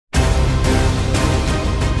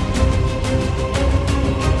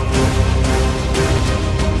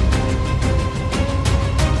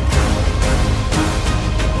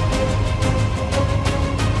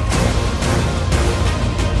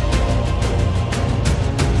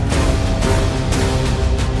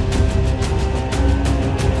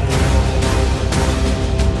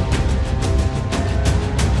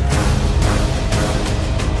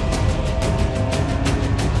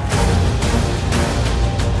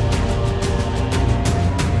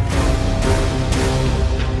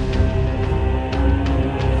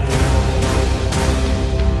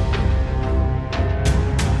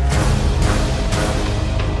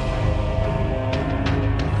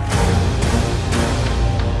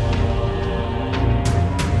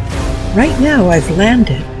Right now I've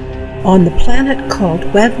landed on the planet called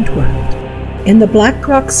Wendworld in the Black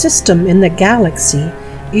Rock system in the galaxy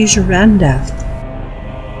Ijurandath.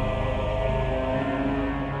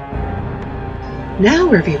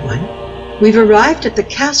 Now everyone, we've arrived at the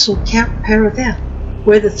castle Cair Paravel,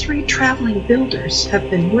 where the 3 traveling builders have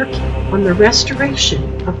been working on the restoration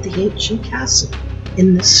of the ancient castle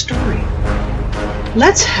in this story.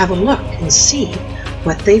 Let's have a look and see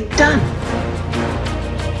what they've done.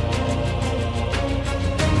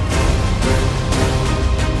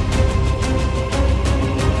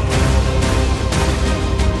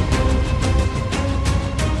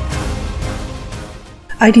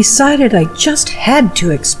 I decided I just had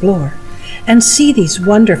to explore and see these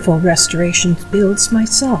wonderful restoration builds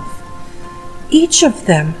myself. Each of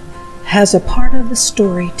them has a part of the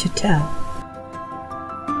story to tell.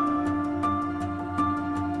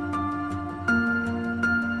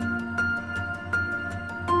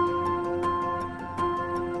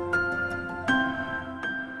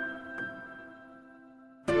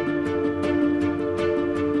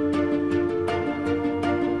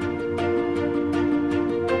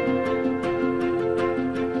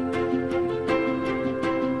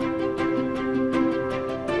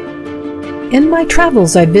 In my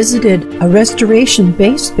travels, I visited a restoration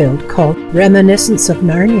base build called Reminiscence of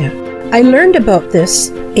Narnia. I learned about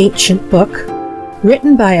this ancient book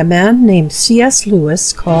written by a man named C.S.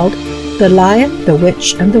 Lewis called The Lion, the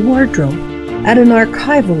Witch, and the Wardrobe at an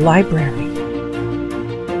archival library.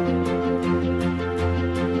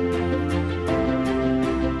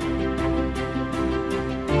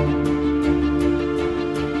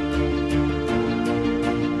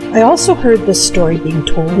 I also heard this story being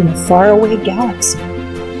told in a faraway galaxy.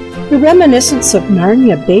 The Reminiscence of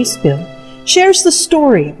Narnia base build shares the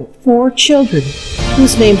story of 4 children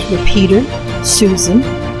whose names were Peter, Susan,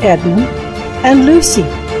 Edmund, and Lucy.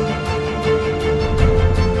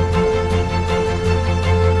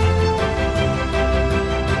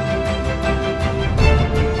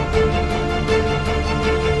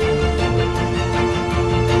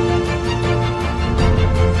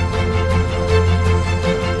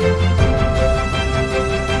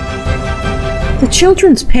 The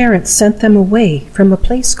children's parents sent them away from a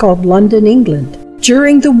place called London, England,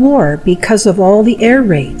 during the war because of all the air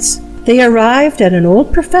raids. They arrived at an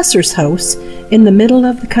old professor's house in the middle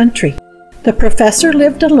of the country. The professor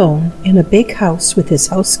lived alone in a big house with his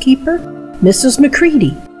housekeeper, Mrs.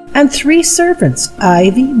 Macready, and 3 servants,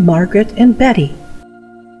 Ivy, Margaret, and Betty.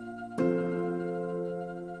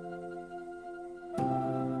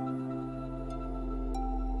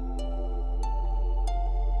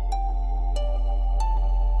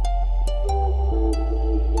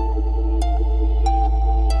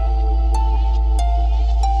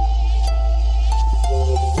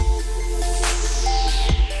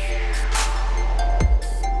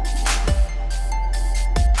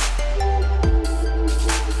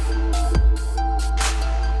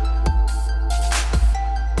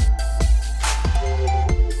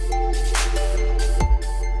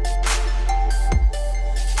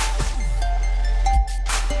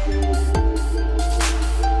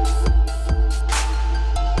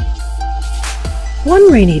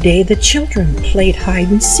 One rainy day, the children played hide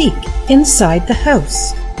and seek inside the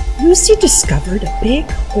house. Lucy discovered a big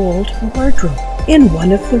old wardrobe in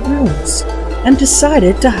one of the rooms and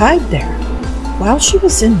decided to hide there. While she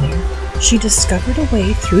was in there, she discovered a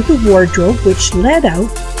way through the wardrobe which led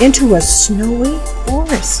out into a snowy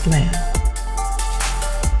forest land.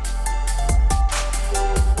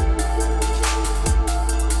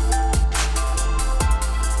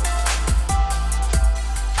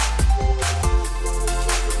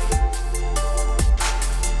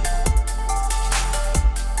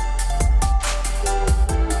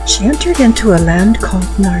 She entered into a land called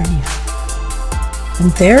Narnia,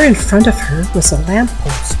 and there in front of her was a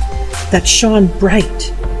lamppost that shone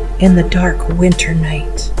bright in the dark winter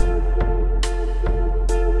night.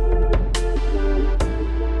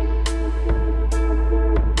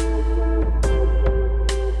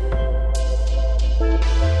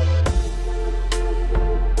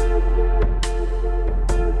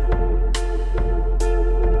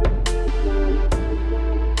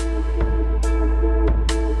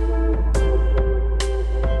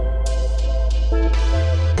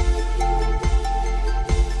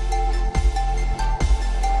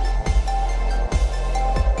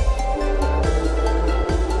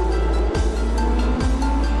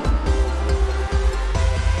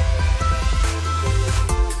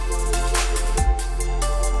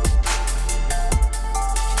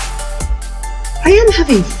 I am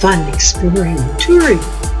having fun exploring and touring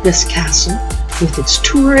this castle with its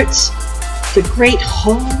turrets, the great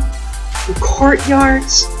hall, the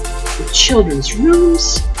courtyards, the children's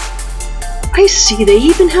rooms. I see they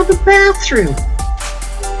even have a bathroom.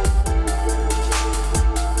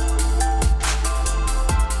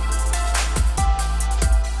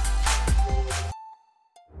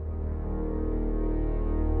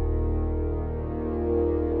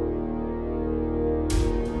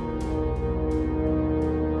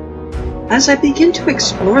 As I begin to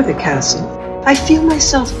explore the castle, I feel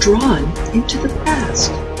myself drawn into the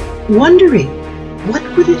past, wondering what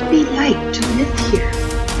would it be like to live here.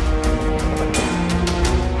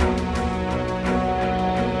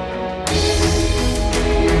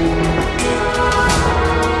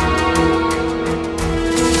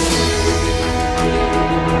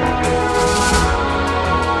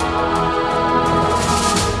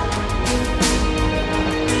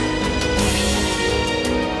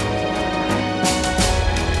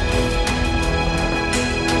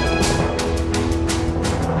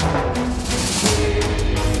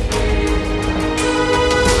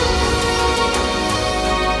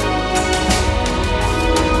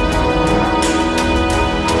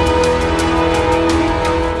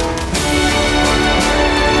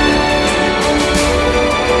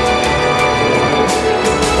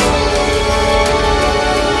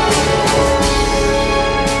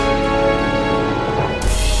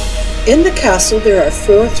 In the castle there are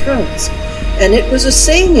 4 thrones, and it was a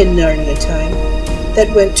saying in Narnia time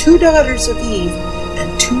that when 2 daughters of Eve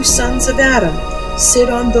and 2 sons of Adam sit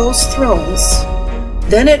on those thrones,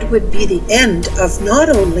 then it would be the end of not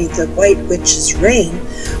only the White Witch's reign,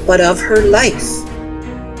 but of her life.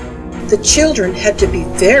 The children had to be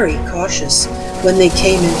very cautious when they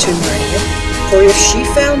came into Narnia, for if she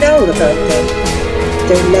found out about them,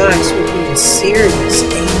 their lives would be in serious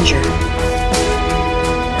danger.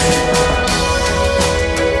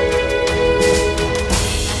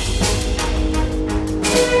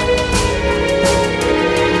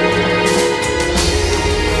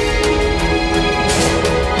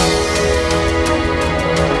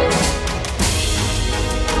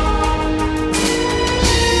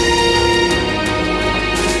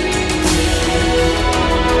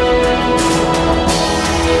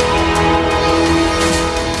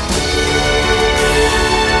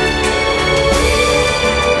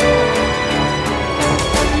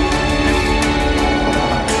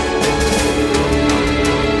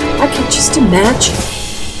 Just imagine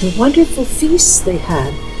the wonderful feasts they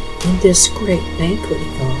had in this great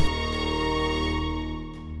banqueting hall.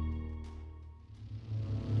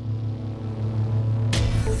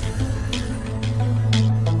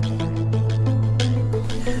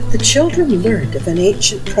 The children learned of an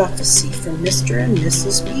ancient prophecy from Mr. and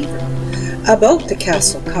Mrs. Beaver about the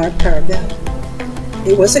castle Cair Paravel.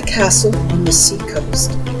 It was a castle on the sea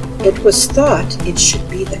coast. It was thought it should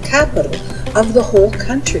be the capital of the whole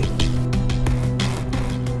country.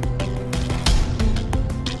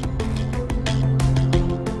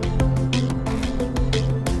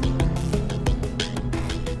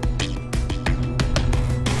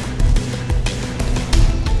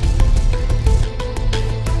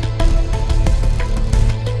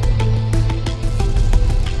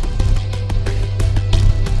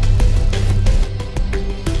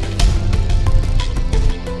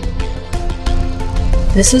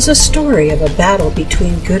 This is a story of a battle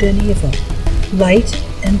between good and evil, light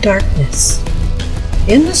and darkness.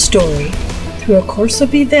 In the story, through a course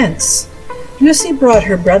of events, Lucy brought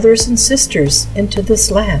her brothers and sisters into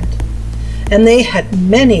this land, and they had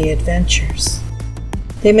many adventures.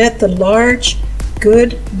 They met the large,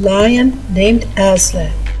 good lion named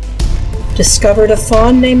Aslan, discovered a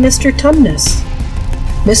fawn named Mr. Tumnus,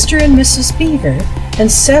 Mr. and Mrs. Beaver,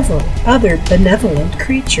 and several other benevolent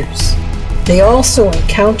creatures. They also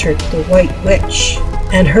encountered the White Witch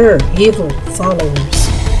and her evil followers.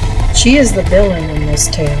 She is the villain in this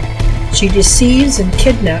tale. She deceives and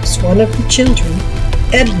kidnaps one of the children,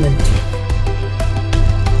 Edmund.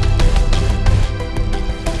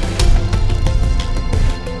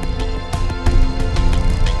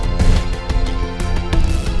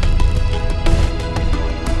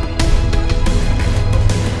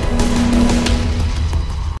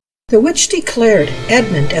 The witch declared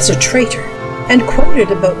Edmund as a traitor and quoted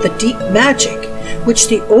about the deep magic which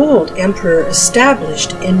the old emperor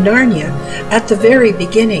established in Narnia at the very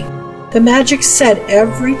beginning. The magic said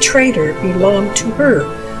every traitor belonged to her,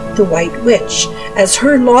 the White Witch, as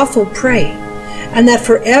her lawful prey, and that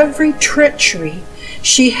for every treachery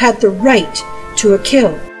she had the right to a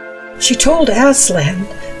kill. She told Aslan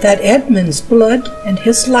that Edmund's blood and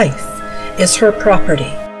his life is her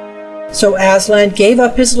property. So Aslan gave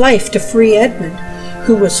up his life to free Edmund,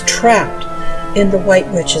 who was trapped in the White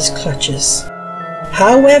Witch's clutches.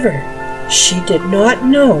 However, She did not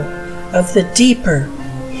know of the deeper,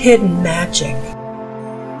 hidden magic.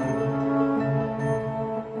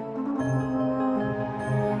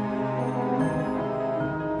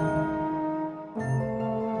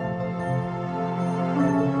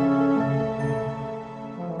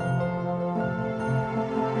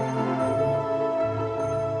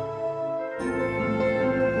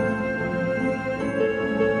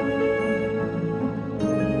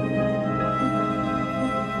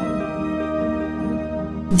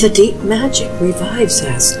 The deep magic revives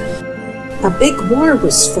Aslan. A big war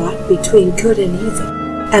was fought between good and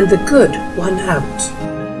evil, and the good won out.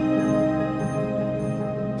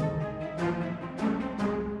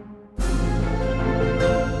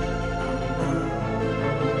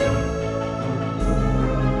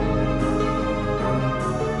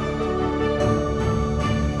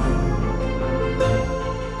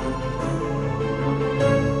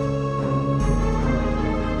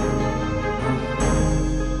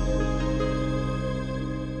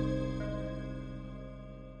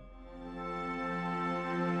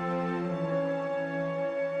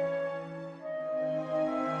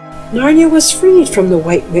 Narnia was freed from the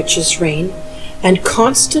White Witch's reign and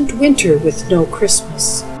constant winter with no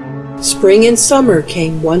Christmas. Spring and summer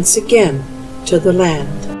came once again to the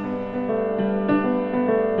land.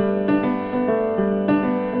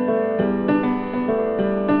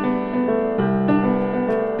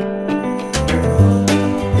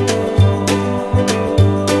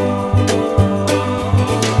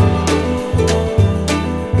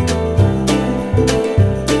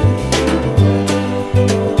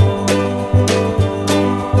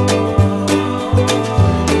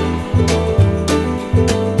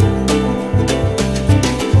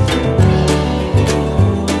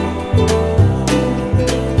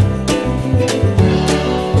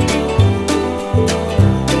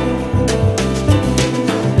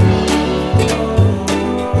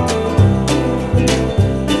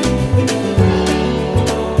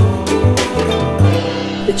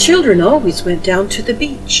 The children always went down to the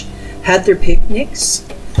beach, had their picnics,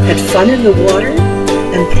 had fun in the water,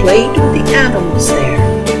 and played with the animals there.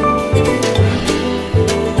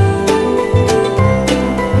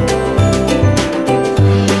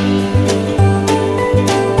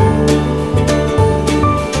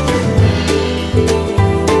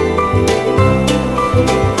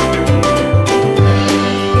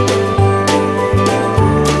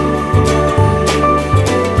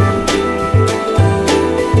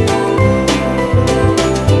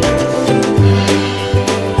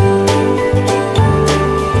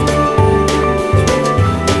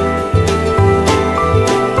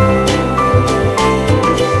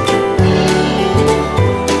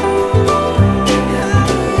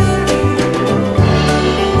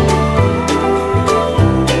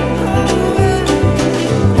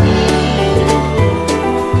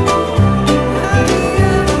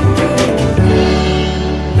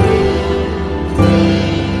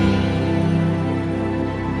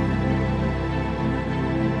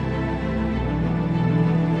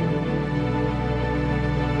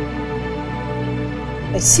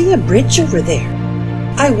 I see a bridge over there.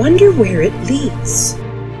 I wonder where it leads.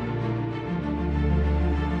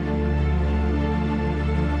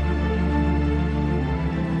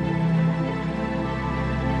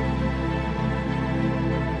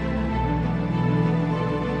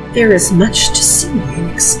 There is much to see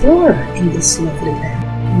and explore in this lovely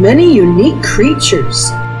land. Many unique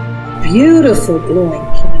creatures, beautiful glowing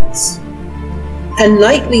plants, and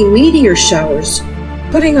nightly meteor showers,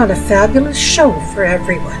 putting on a fabulous show for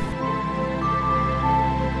everyone.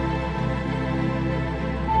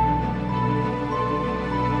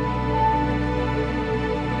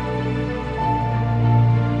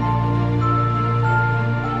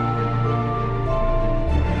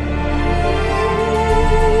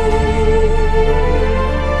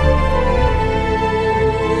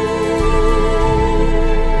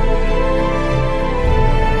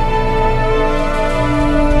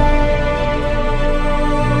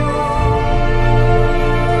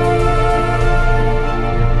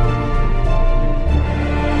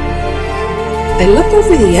 I look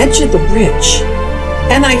over the edge of the bridge,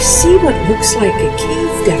 and I see what looks like a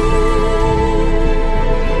cave down there.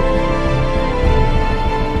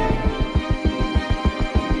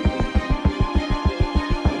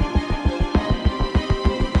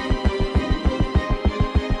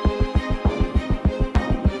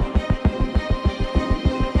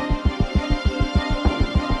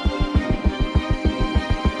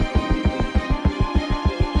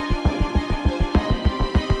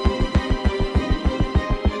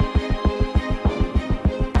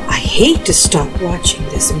 I hate to stop watching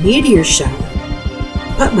this meteor shower,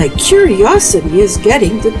 but my curiosity is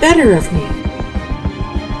getting the better of me.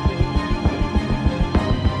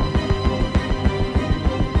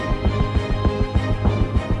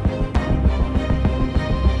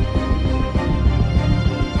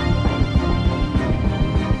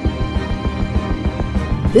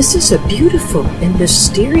 This is a beautiful and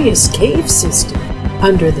mysterious cave system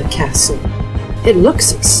under the castle. It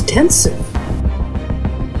looks extensive.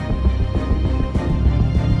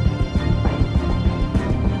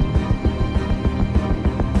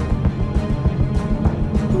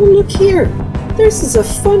 Oh, look here. This is a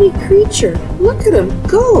funny creature. Look at him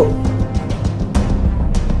go.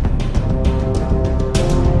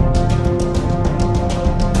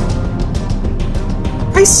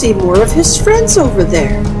 I see more of his friends over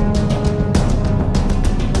there.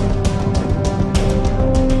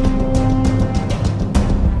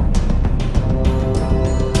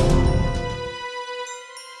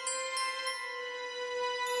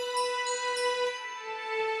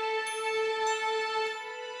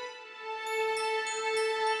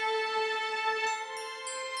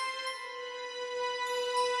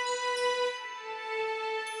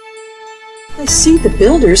 I see the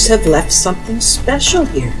builders have left something special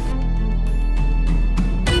here.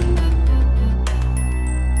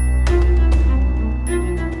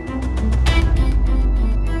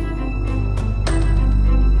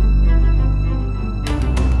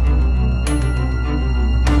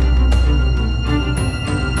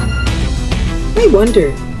 I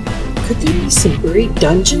wonder, could there be some buried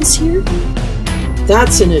dungeons here?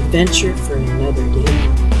 That's an adventure for another day.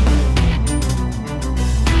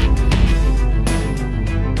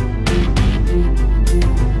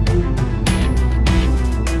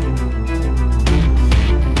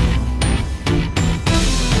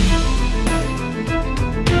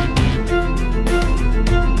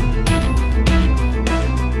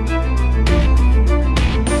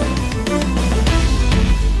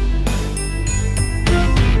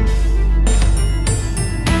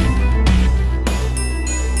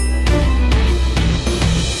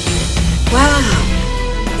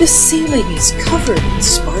 The ceiling is covered in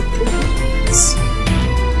sparkling lights.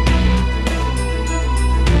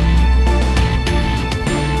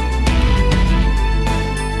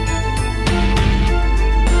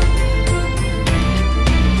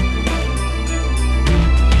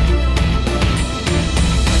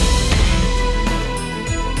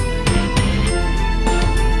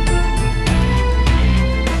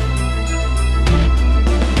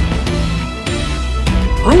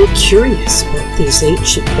 I'm curious about these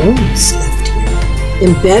ancient bones left here,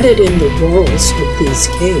 embedded in the walls of these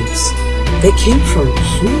caves. They came from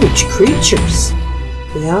huge creatures.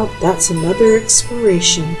 Well, that's another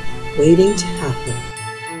exploration waiting to happen.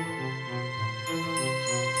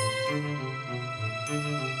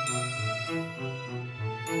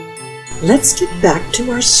 Let's get back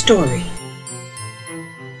to our story.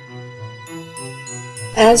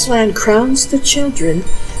 Aslan crowns the children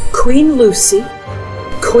Queen Lucy,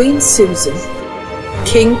 Queen Susan,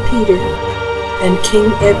 King Peter, and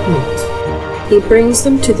King Edmund. He brings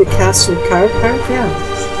them to the castle Cair, Paravel,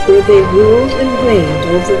 where they ruled and reigned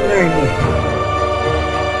over Narnia.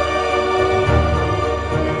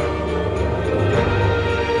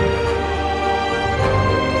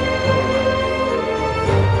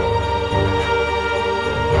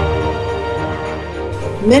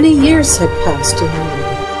 Many years had passed in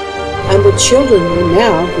Narnia, and the children were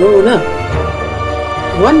now grown up.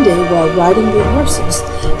 One day, while riding their horses,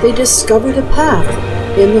 they discovered a path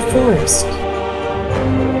in the forest.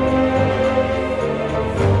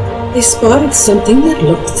 They spotted something that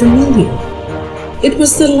looked familiar. It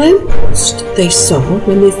was the lamppost they saw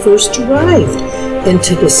when they first arrived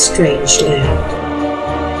into this strange land.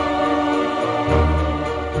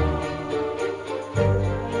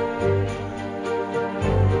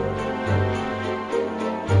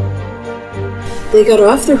 They got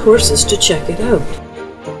off their horses to check it out.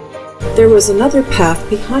 There was another path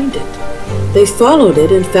behind it. They followed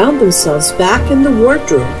it and found themselves back in the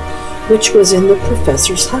wardrobe, which was in the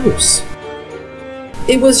professor's house.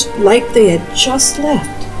 It was like they had just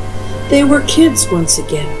left. They were kids once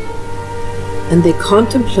again, and they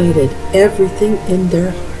contemplated everything in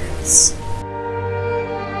their hearts.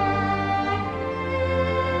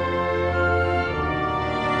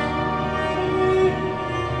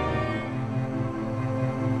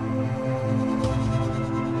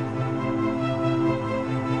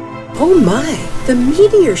 Oh my, the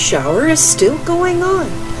meteor shower is still going on.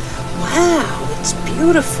 Wow, it's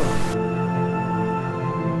beautiful.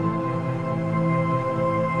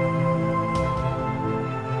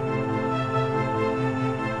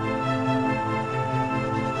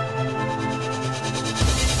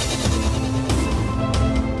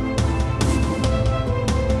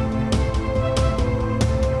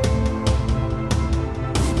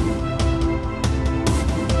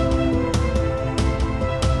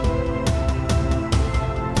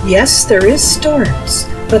 Yes, there is storms,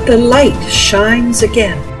 but the light shines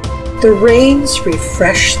again. The rains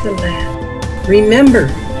refresh the land. Remember,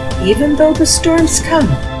 even though the storms come,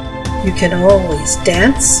 you can always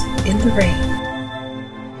dance in the rain.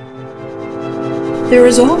 There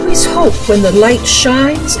is always hope when the light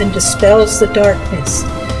shines and dispels the darkness.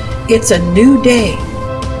 It's a new day.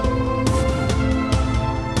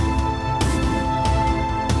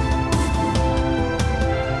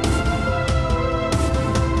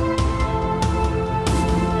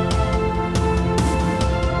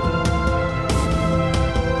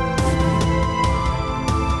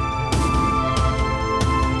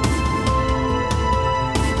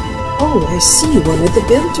 Oh, I see one of the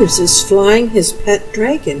builders is flying his pet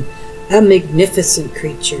dragon, a magnificent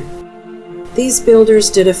creature. These builders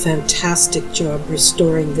did a fantastic job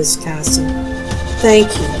restoring this castle.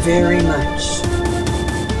 Thank you very much.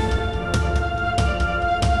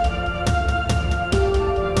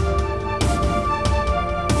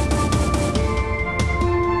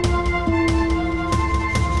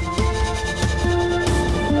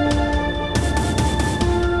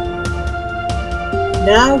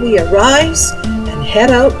 Now we arise and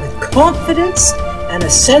head out with confidence and a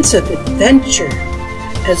sense of adventure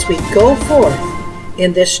as we go forth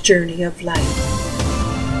in this journey of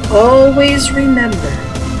life. Always remember,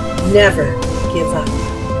 never give up.